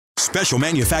Special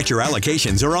manufacturer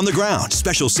allocations are on the ground.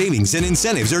 Special savings and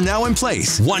incentives are now in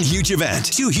place. One huge event,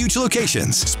 2 huge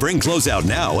locations. Spring Closeout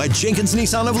now at Jenkins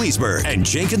Nissan of Leesburg and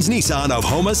Jenkins Nissan of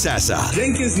Homosassa.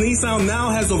 Jenkins Nissan now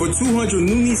has over 200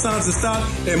 new Nissans in stock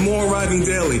and more arriving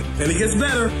daily. And it gets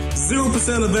better,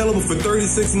 0% available for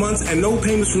 36 months and no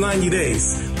payments for 90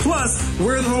 days. Plus,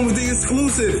 we're the home of the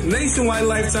exclusive nationwide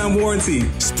lifetime warranty.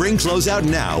 Spring Closeout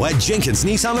now at Jenkins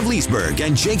Nissan of Leesburg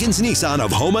and Jenkins Nissan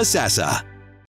of Homosassa.